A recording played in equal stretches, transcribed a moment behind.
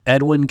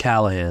Edwin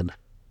Callihan.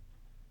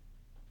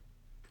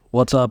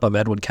 What's up? I'm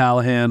Edwin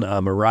Callihan.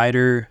 I'm a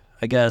writer,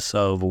 I guess,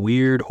 of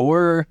weird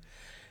horror,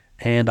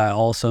 and I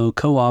also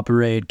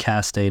co-operate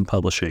Castaigne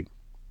Publishing.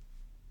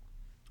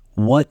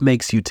 What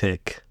makes you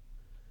tick?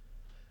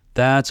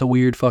 That's a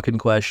weird fucking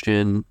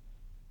question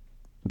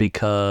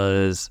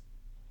because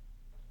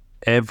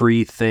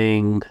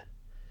everything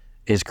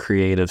is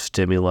creative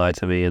stimuli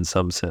to me in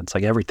some sense.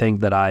 Like everything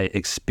that I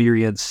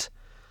experience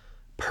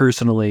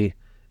personally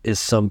is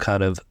some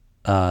kind of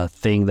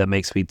thing that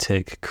makes me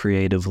tick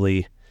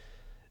creatively.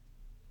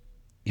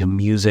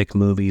 Music,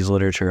 movies,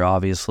 literature,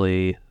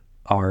 obviously,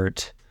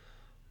 art,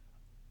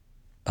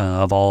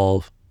 of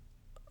all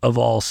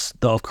across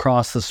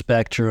the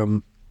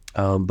spectrum.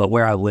 But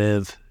where I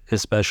live,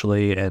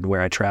 especially, and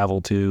where I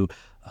travel to,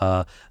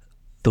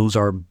 those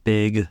are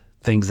big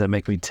things that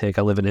make me tick.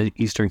 I live in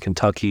Eastern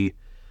Kentucky,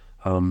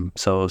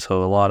 so a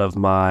lot of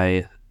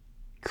my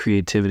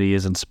creativity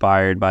is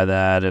inspired by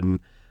that, and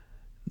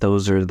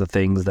those are the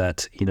things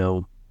that,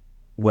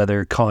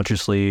 whether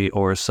consciously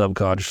or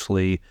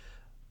subconsciously,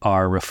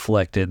 are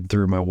reflected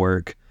through my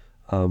work.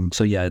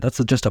 So yeah,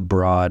 that's just a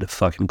broad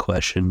fucking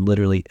question.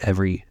 Literally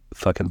every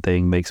fucking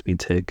thing makes me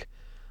tick.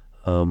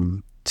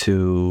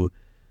 To,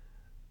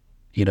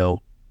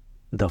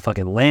 the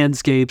fucking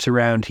landscapes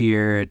around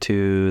here,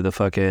 to the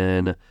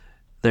fucking,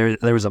 there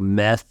was a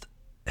meth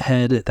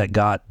head that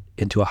got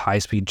into a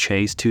high-speed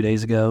chase 2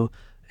 days ago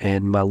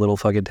in my little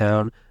fucking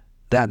town.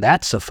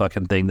 That's a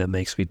fucking thing that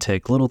makes me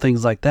tick. Little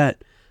things like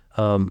that.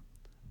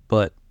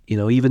 But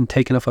even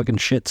taking a fucking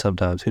shit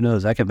sometimes, who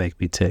knows, that can make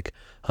me tick.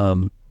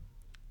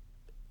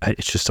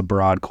 It's just a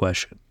broad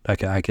question.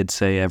 I could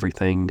say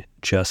everything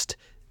just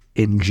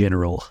in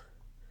general.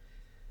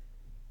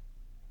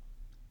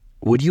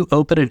 Would you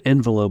open an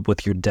envelope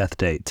with your death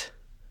date?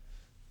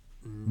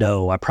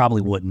 No, I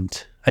probably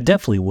wouldn't. I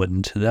definitely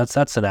wouldn't.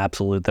 That's an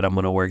absolute that I'm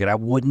going to work at. I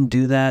wouldn't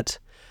do that.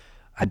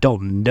 I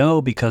don't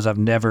know, because I've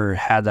never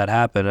had that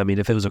happen. I mean,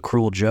 if it was a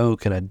cruel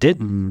joke and I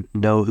didn't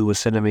know who was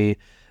sending me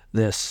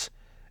this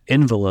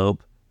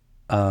envelope,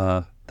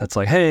 that's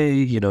like, hey,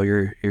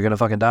 you're gonna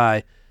fucking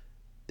die,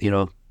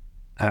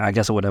 I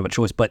guess I wouldn't have a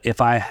choice. But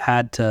if I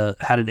had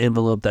an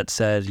envelope that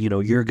said,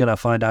 you're gonna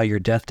find out your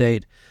death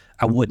date,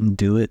 I wouldn't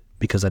do it,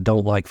 because I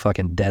don't like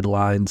fucking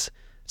deadlines.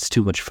 It's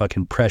too much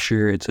fucking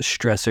pressure. It's a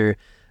stressor.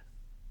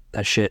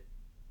 That shit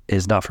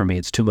is not for me.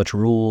 It's too much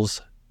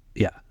rules.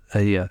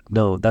 Yeah,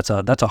 no, that's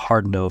a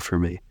hard no for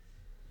me.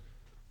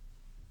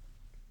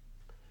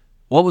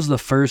 What was the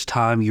first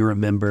time you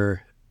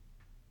remember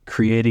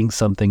creating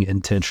something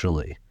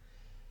intentionally?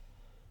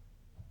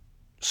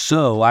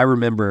 So I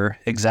remember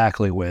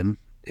exactly when.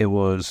 It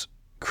was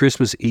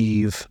Christmas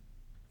Eve,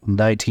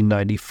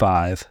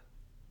 1995.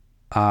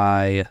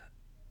 I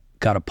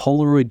got a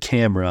Polaroid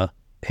camera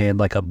and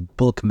like a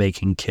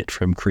bookmaking kit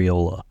from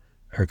Crayola.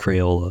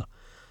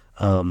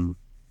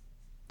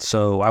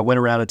 So I went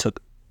around and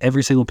took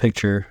every single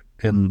picture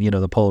in,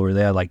 the Polaroid.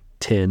 They had like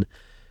 10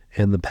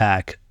 in the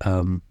pack,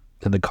 in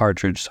the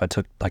cartridge. So I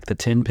took like the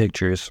 10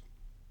 pictures,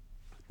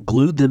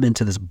 glued them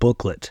into this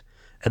booklet,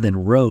 and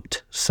then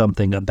wrote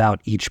something about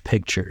each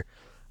picture.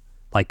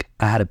 Like,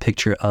 I had a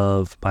picture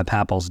of my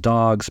papal's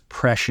dogs,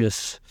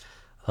 Precious.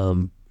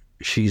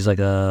 She's like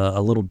a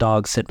little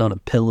dog sitting on a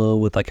pillow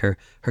with like her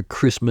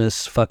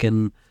Christmas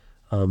fucking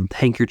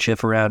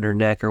handkerchief around her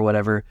neck or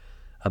whatever,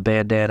 a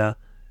bandana.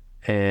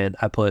 And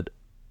I put,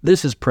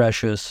 "This is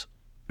Precious.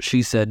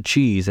 She said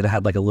cheese." And it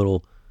had like a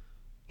little,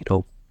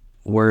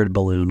 word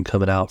balloon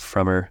coming out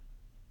from her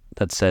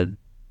that said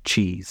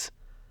cheese.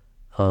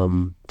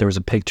 There was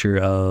a picture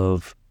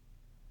of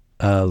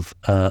a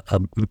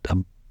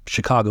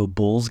Chicago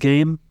Bulls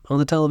game on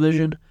the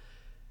television,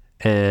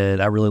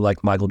 and I really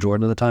liked Michael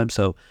Jordan at the time,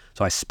 so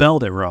I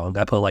spelled it wrong.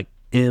 I put like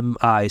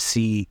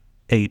MICHELJURDEN.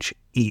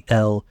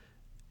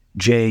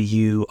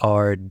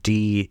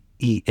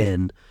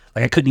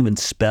 Like, I couldn't even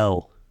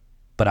spell,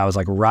 but I was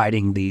like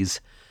writing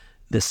this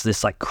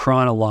like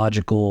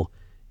chronological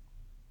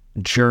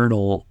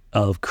journal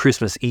of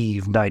Christmas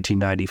Eve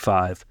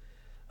 1995.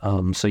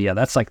 So yeah,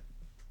 that's like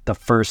the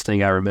first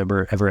thing I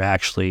remember ever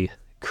actually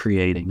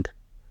creating.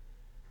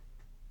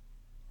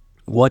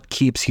 What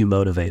keeps you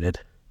motivated?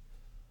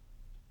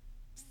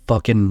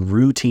 Fucking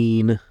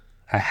routine.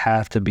 I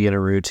have to be in a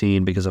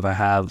routine, because if I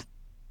have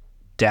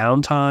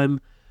downtime,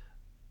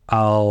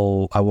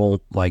 I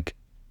won't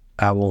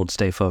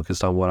stay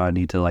focused on what I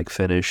need to like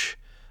finish.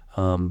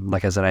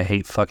 Like I said, I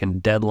hate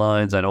fucking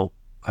deadlines.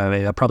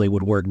 I probably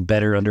would work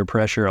better under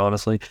pressure,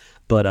 honestly.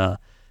 But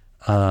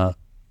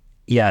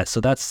yeah, so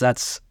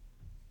that's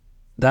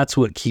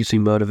what keeps me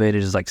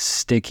motivated, is like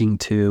sticking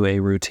to a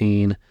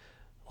routine.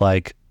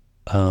 Like,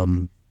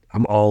 I'm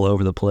all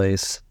over the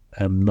place.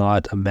 I'm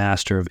not a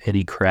master of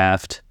any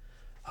craft.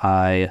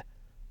 I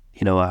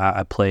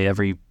play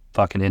every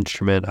fucking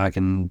instrument I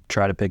can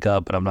try to pick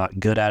up, but I'm not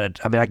good at it.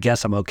 I mean, I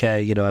guess I'm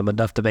okay. I'm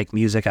enough to make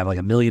music. I have like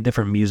a million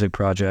different music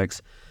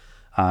projects.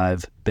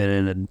 I've been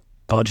in a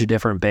bunch of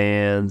different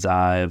bands.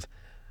 I've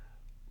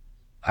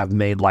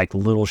made like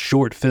little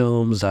short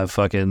films. I've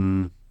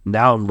fucking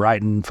now I'm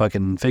writing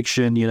fucking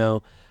fiction,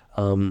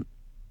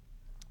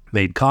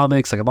 made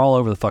comics. Like, I'm all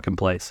over the fucking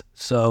place.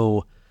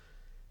 So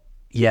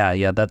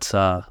yeah, that's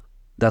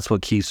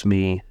what keeps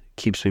me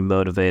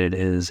motivated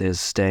is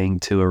staying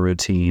to a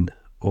routine,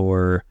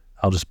 or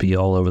I'll just be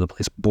all over the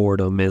place.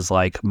 Boredom is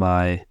like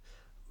my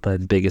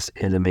biggest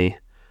enemy.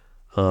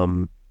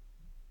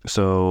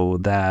 So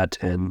that,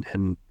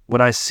 and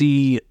when I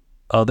see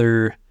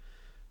other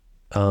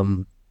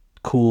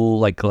cool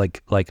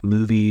like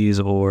movies,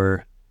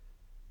 or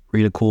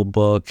read a cool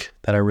book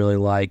that I really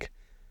like,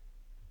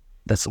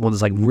 that's the one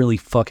that's like really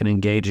fucking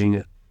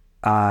engaging,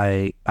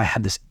 I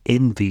have this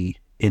envy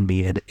in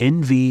me, and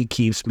envy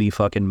keeps me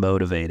fucking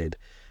motivated.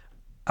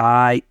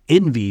 I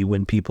envy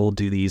when people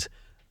do these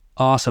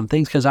awesome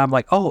things, because I'm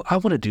like, oh, I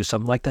want to do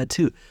something like that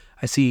too.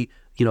 I see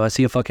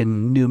a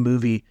fucking new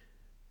movie,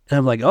 and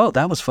I'm like, oh,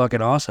 that was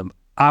fucking awesome.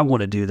 I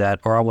want to do that,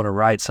 or I want to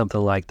write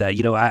something like that.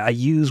 I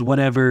use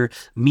whatever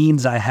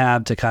means I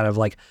have to kind of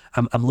like,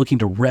 I'm looking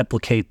to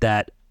replicate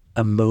that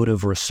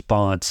emotive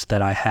response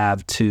that I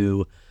have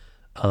to,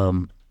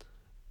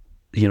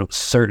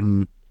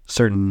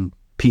 certain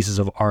pieces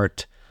of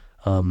art.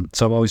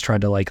 So I'm always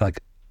trying to like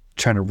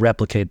trying to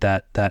replicate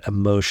that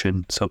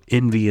emotion. So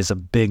envy is a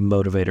big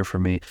motivator for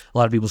me. A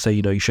lot of people say,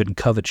 you shouldn't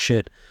covet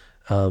shit,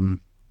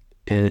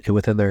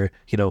 within their,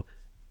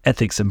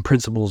 ethics and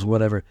principles,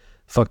 whatever.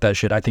 Fuck that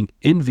shit. I think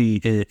envy,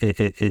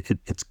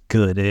 it's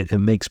good. It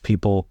makes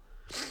people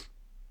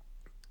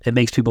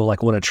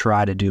like want to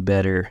try to do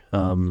better.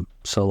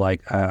 So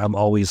like I'm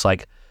always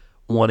like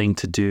wanting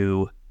to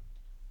do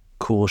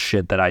cool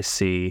shit that I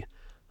see.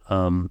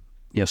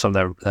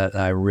 Something that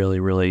I really,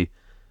 really,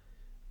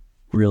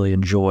 really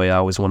enjoy. I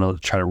always want to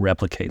try to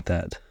replicate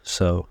that.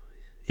 So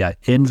yeah,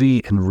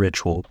 envy and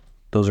ritual.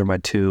 Those are my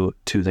two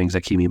things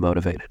that keep me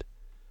motivated.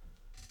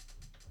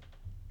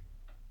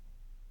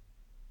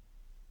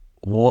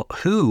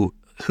 Who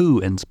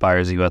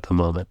inspires you at the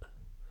moment?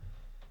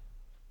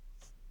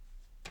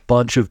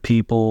 Bunch of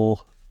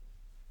people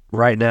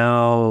right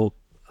now.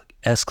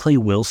 S. Clay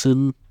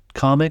Wilson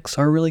comics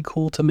are really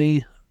cool to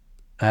me.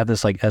 I have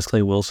this like S.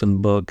 Clay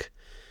Wilson book.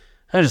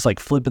 I just like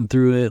flipping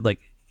through it. Like,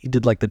 he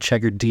did like the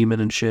Checkered Demon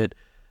and shit.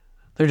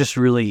 They're just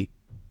really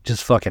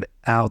just fucking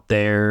out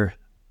there,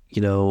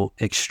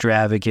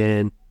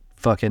 extravagant,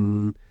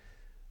 fucking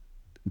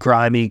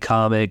grimy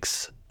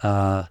comics.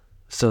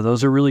 So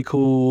those are really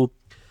cool.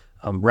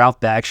 Ralph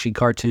Bakshi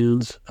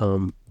cartoons,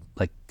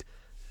 like,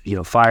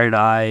 Fire and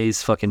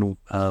Ice, fucking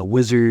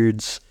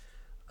Wizards,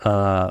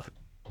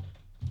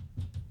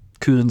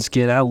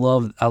 Coonskin. I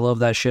love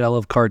that shit. I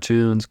love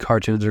cartoons.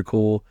 Cartoons are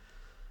cool.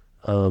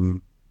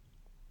 Let's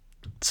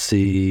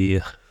see,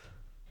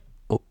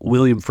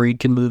 William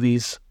Friedkin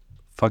movies,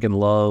 fucking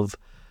love.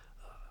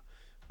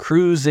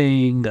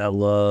 Cruising, I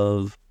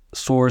love.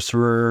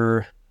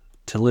 Sorcerer,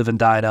 To Live and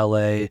Die in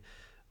L.A.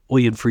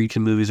 William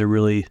Friedkin movies are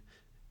really,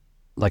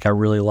 like, I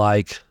really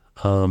like.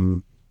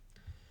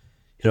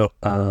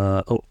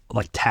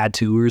 Like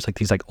tattooers, like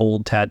these like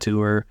old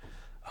tattooer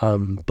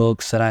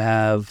books that I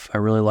have. I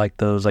really like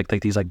those, like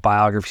these like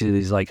biographies,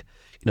 these like,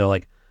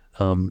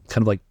 kind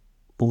of like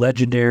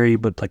legendary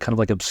but like kind of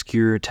like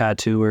obscure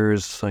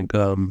tattooers, like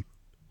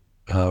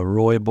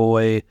Roy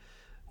Boy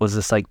was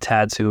this like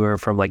tattooer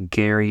from like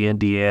Gary,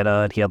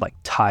 Indiana, and he had like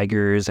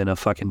tigers and a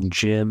fucking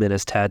gym in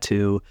his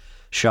tattoo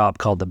shop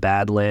called the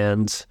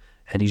Badlands,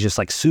 and he's just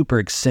like super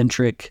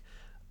eccentric,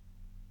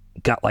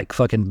 got like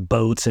fucking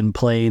boats and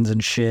planes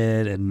and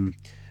shit, and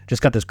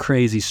just got this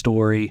crazy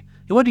story.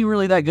 He wasn't even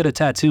really that good at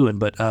tattooing,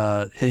 but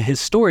his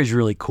story's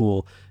really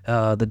cool.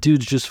 The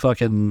dude's just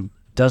fucking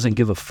doesn't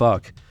give a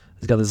fuck.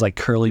 He's got this like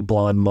curly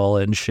blonde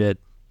mullet and shit.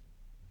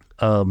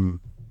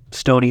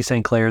 Stoney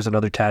St. Clair's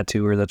another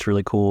tattooer that's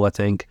really cool. I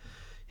think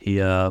he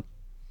kind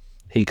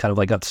of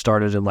like got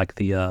started in like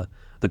the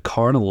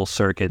carnival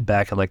circuit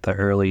back in like the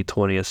early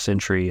 20th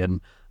century, and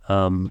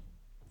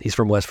he's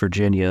from West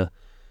Virginia,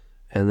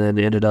 and then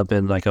ended up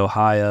in like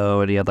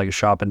Ohio, and he had like a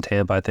shop in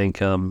Tampa, I think.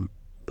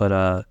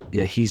 But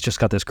yeah, he's just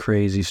got this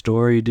crazy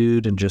story,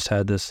 dude, and he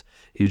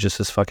was just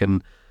this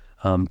fucking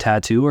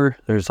tattooer.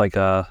 There's like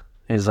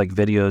his like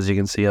videos you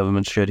can see of him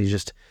and shit. He's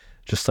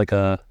just like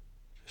a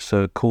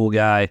cool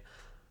guy.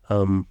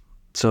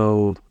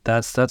 So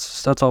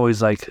that's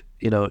always like,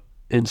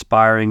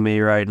 inspiring me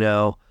right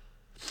now.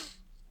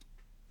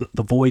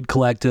 The Void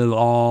Collective,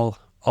 all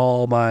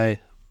my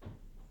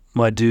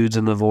dudes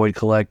in the Void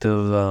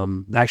Collective.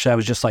 Actually,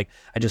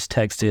 I just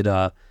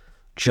texted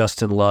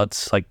Justin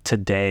Lutz like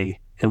today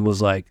and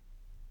was like,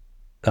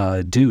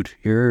 dude,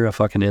 you're a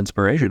fucking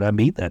inspiration. I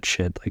mean that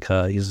shit. Like,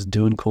 he's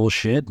doing cool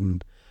shit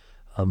and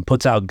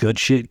puts out good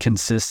shit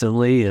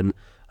consistently, and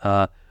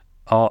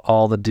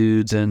all the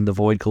dudes in the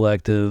Void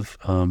Collective,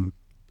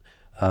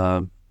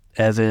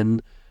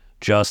 Evan,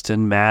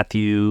 Justin,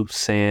 Matthew,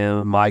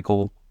 Sam,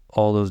 Michael,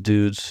 all those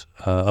dudes,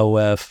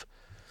 OF,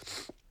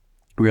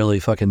 really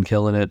fucking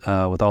killing it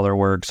with all their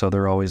work. So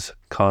they're always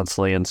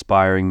constantly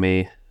inspiring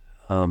me.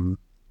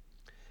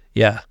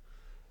 Yeah.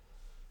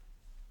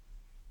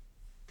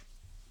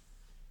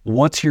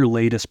 What's your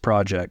latest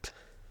project?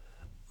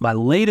 my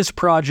latest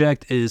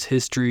project is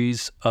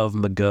Histories of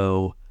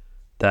Mago,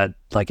 that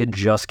like it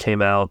just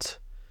came out.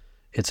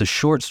 It's a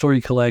short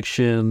story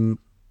collection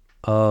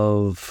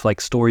of like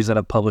stories that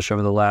I've published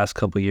over the last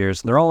couple of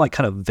years. And they're all like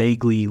kind of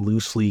vaguely,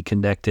 loosely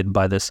connected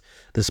by this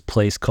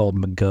place called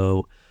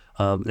Mago.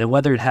 And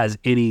whether it has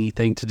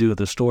anything to do with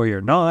the story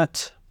or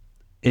not,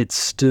 it's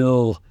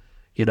still,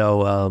 you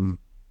know,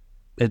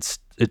 it's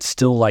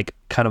still like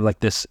kind of like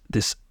this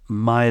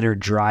minor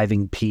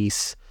driving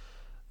piece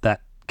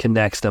that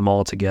connects them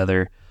all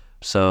together.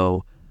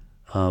 So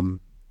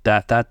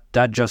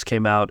that just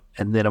came out,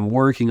 and then I'm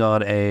working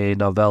on a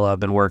novella.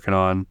 I've been working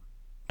on,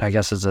 I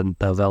guess it's a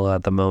novella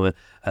at the moment.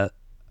 I've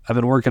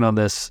been working on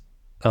this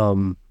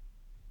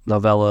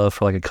novella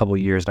for like a couple of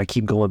years, and I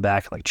keep going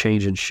back and like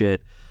changing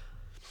shit.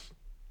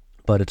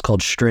 But it's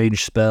called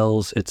Strange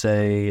Spells. It's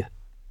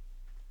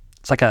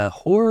like a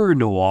horror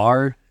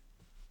noir,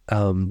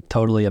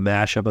 totally a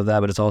mashup of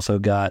that, but it's also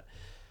got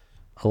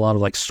a lot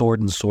of like sword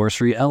and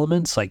sorcery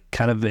elements, like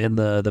kind of in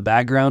the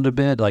background a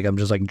bit. Like I'm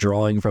just like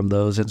drawing from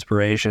those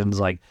inspirations,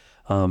 like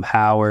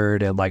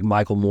Howard and like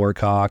Michael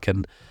Moorcock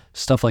and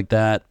stuff like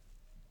that.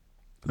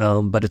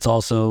 But it's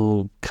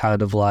also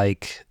kind of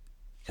like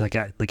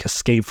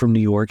Escape from New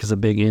York is a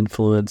big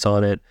influence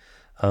on it.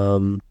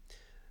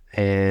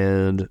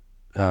 And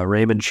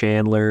Raymond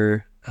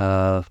Chandler,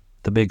 The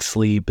Big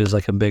Sleep is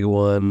like a big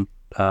one.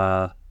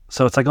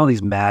 So it's like all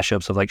these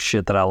mashups of like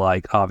shit that I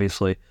like,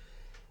 obviously.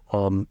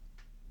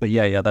 But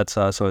yeah, that's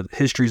so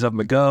Histories of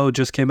Mago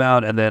just came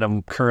out, and then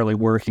I'm currently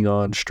working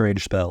on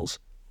Strange Spells.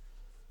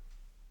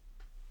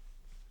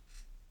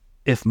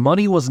 If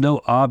money was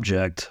no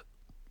object,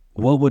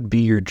 what would be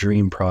your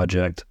dream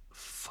project?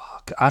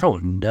 Fuck, I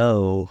don't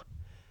know.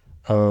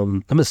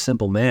 I'm a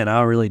simple man.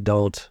 I really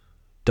don't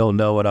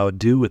know what I would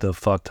do with a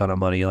fuck ton of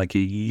money. Like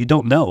you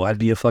don't know. I'd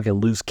be a fucking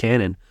loose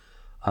cannon.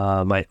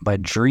 My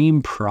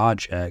dream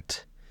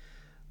project,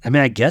 I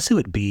mean, I guess it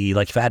would be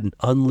like if I had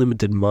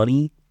unlimited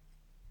money,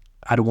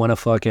 I'd want to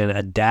fucking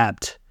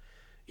adapt,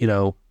 you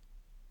know,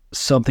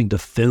 something to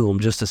film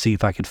just to see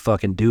if I could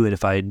fucking do it.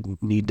 If I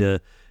need to,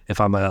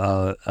 if I'm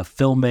a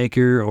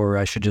filmmaker, or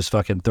I should just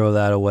fucking throw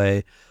that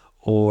away,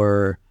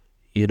 or,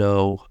 you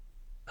know,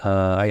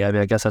 I mean,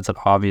 I guess that's an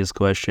obvious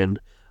question.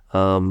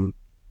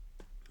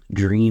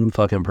 Dream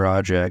fucking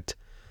project.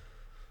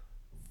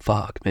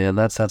 Fuck, man,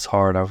 that's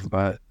hard. I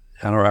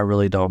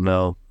really don't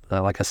know.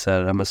 Like I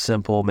said, I'm a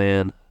simple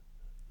man,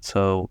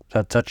 so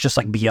that's just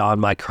like beyond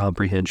my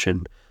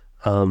comprehension.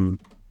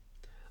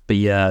 But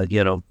yeah,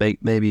 you know,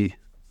 maybe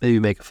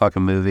make a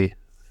fucking movie,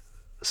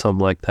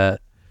 something like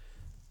that.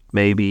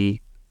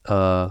 Maybe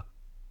buy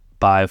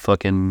a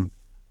fucking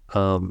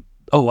buy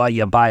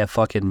a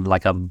fucking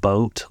like a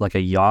boat, like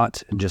a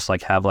yacht, and just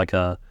like have like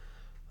a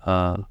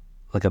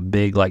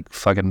big like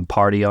fucking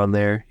party on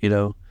there, you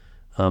know,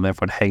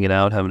 everyone hanging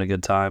out, having a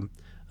good time.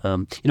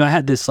 You know, I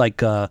had this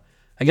like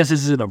I guess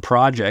this isn't a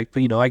project,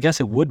 but, you know, I guess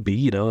it would be,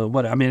 you know,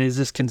 what, I mean, is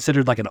this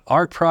considered like an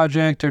art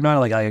project or not?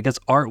 Like, I guess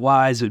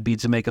art-wise, it would be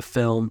to make a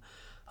film.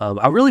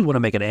 I really want to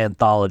make an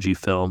anthology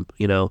film,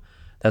 you know,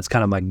 that's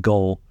kind of my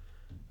goal.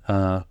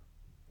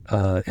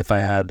 If I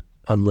had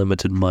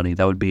unlimited money,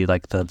 that would be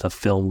like the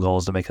film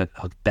goals, to make a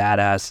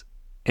badass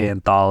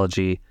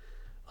anthology,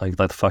 like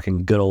the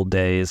fucking good old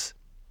days.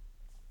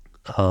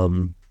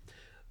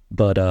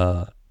 But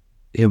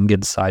I'm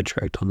getting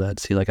sidetracked on that.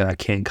 See, like I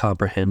can't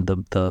comprehend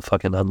the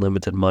fucking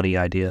unlimited money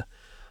idea.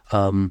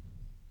 But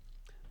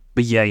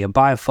yeah,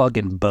 buy a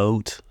fucking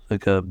boat,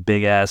 like a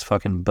big ass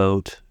fucking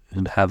boat,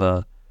 and have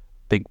a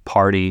big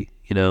party,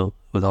 you know,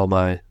 with all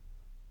my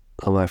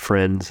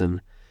friends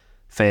and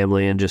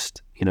family, and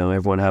just, you know,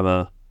 everyone have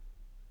a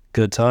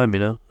good time,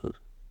 you know.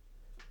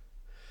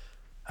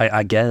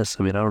 I guess.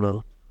 I mean, I don't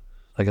know.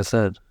 Like I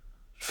said,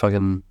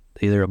 fucking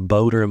either a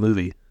boat or a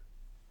movie.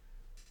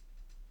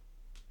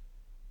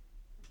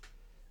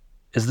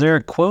 Is there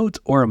a quote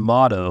or a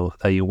motto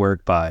that you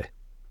work by?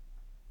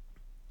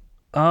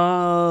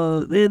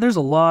 There's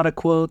a lot of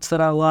quotes that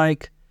I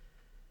like.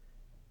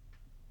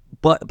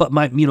 But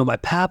my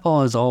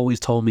papa has always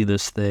told me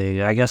this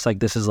thing. I guess like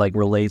this is like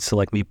relates to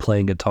like me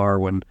playing guitar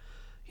when,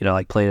 you know,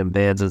 like playing in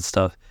bands and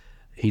stuff.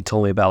 He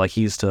told me about like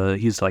he used to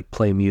like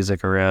play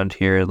music around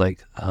here and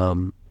like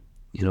you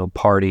know,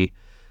 party.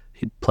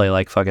 He'd play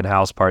like fucking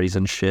house parties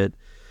and shit.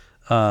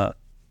 But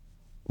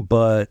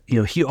you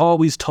know, he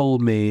always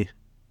told me,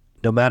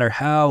 no matter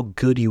how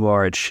good you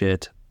are at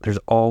shit, there's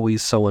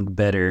always someone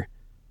better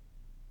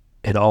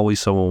and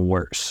always someone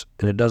worse.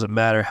 And it doesn't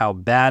matter how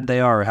bad they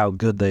are or how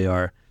good they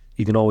are,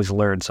 you can always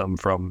learn something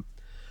from them.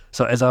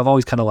 So as I've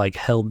always kind of like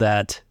held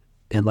that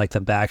in like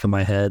the back of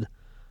my head.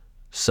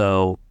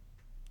 So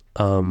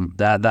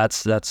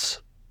that's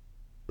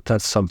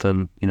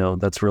something, you know,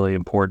 that's really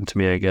important to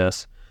me, I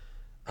guess.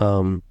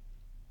 And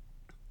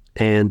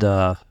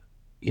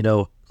you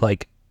know,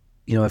 like,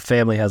 you know, my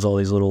family has all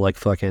these little like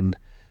fucking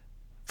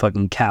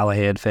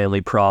Callihan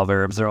family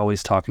proverbs they're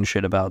always talking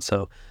shit about.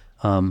 So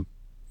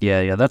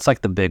yeah, that's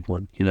like the big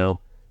one, you know.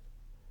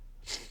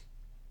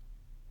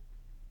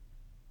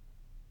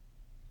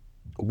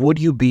 Would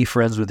you be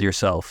friends with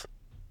yourself?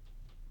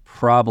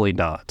 Probably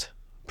not.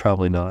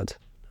 Probably not.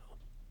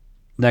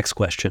 Next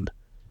question.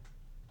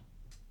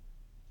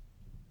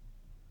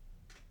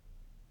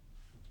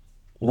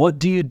 What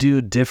do you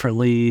do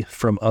differently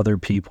from other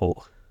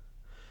people?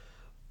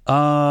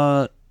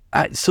 So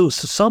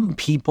some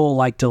people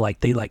like to like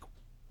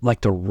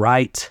to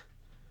write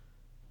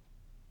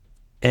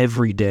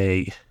every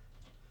day,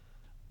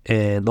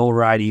 and they'll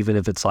write even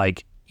if it's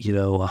like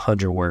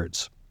 100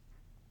 words.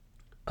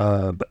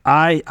 But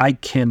I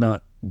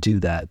cannot do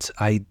that.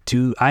 I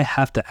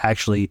have to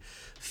actually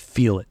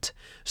feel it.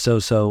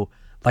 So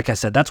like I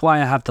said, that's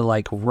why I have to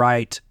like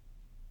write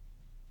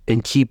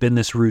and keep in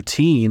this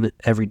routine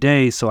every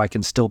day so I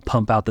can still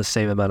pump out the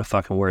same amount of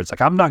fucking words.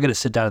 Like, I'm not going to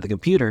sit down at the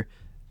computer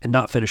and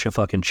not finish a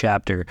fucking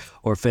chapter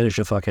or finish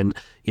a fucking,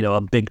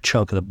 a big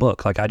chunk of the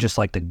book. Like, I just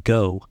like to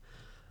go.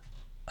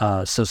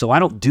 So I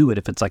don't do it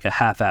if it's like a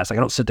half-ass. Like,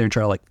 I don't sit there and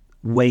try to like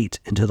wait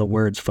until the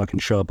words fucking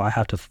show up. I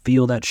have to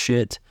feel that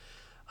shit.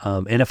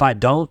 And if I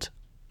don't,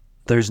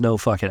 there's no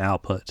fucking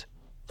output.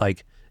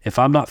 Like, if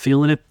I'm not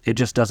feeling it, it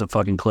just doesn't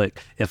fucking click.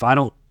 If I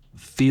don't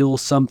feel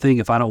something,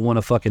 if I don't want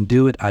to fucking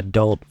do it, I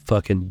don't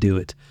fucking do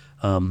it.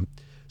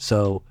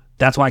 So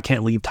that's why I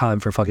can't leave time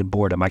for fucking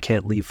boredom. I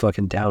can't leave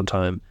fucking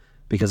downtime,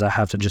 because I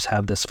have to just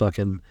have this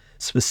fucking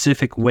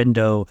specific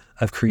window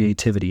of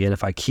creativity. And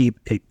if I keep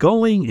it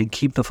going and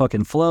keep the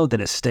fucking flow, then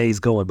it stays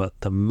going. But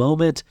the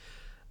moment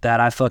that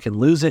I fucking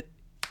lose it,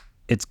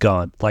 it's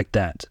gone like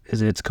that.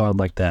 It's gone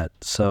like that.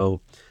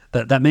 So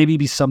that maybe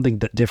be something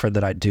different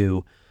that I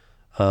do.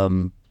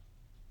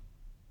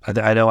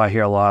 I know I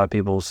hear a lot of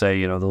people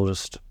say, they'll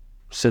just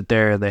sit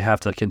there and they have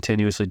to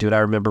continuously do it. I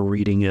remember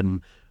reading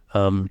in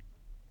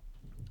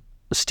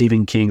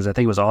Stephen King's, I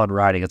think it was On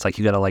Writing. It's like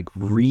you got to like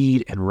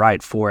read and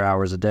write 4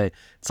 hours a day.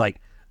 It's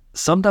like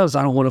sometimes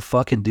I don't want to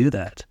fucking do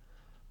that.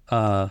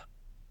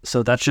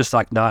 So that's just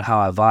like not how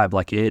I vibe.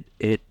 Like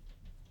it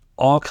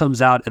all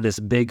comes out in this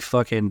big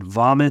fucking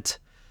vomit,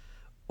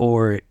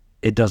 or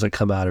it doesn't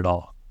come out at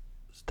all.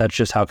 That's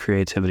just how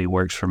creativity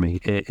works for me.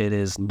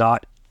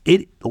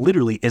 It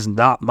literally is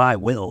not my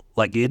will.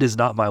 Like, it is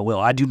not my will.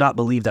 I do not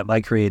believe that my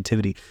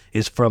creativity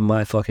is from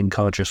my fucking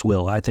conscious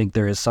will. I think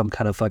there is some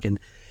kind of fucking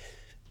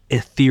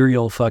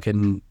ethereal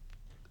fucking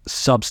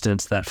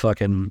substance that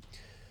fucking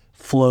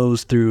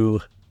flows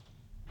through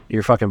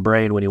your fucking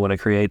brain when you want to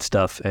create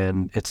stuff,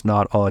 and it's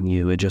not on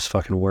you. It just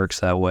fucking works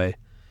that way.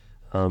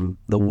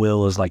 The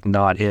will is like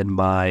not in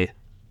my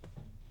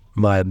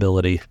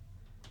ability.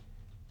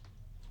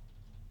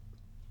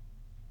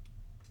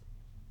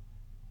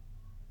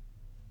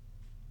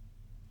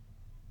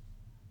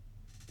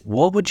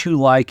 What would you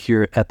like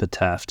your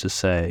epitaph to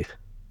say?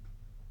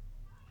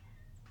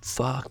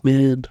 Fuck,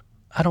 man.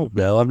 I don't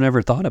know. I've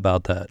never thought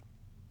about that.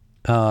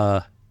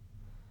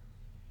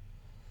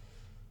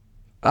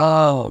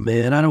 Oh,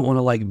 man. I don't want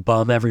to like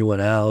bum everyone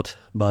out,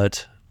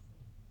 but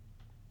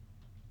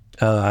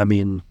I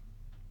mean,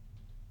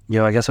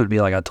 I guess it would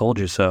be like, I told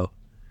you so.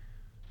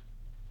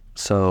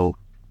 So,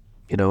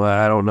 I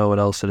don't know what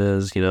else it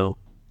is,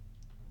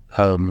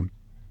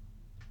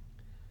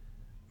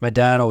 my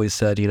dad always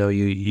said,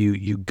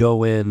 you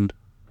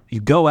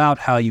go out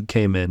how you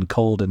came in,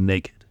 cold and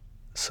naked.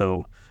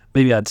 So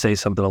maybe I'd say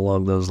something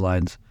along those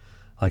lines.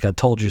 Like, I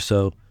told you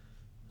so.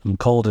 I'm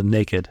cold and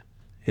naked.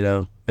 Maybe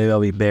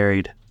I'll be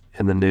buried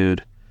in the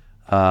nude.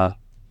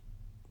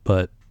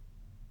 But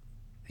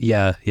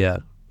yeah.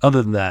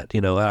 Other than that,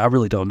 I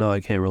really don't know. I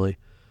can't really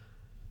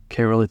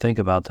think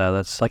about that.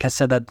 That's, like I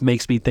said, that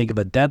makes me think of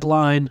a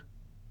deadline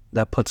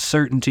that puts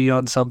certainty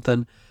on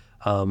something.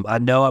 I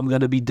know I'm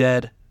going to be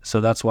dead. So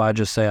that's why I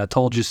just say I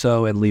told you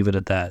so and leave it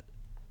at that.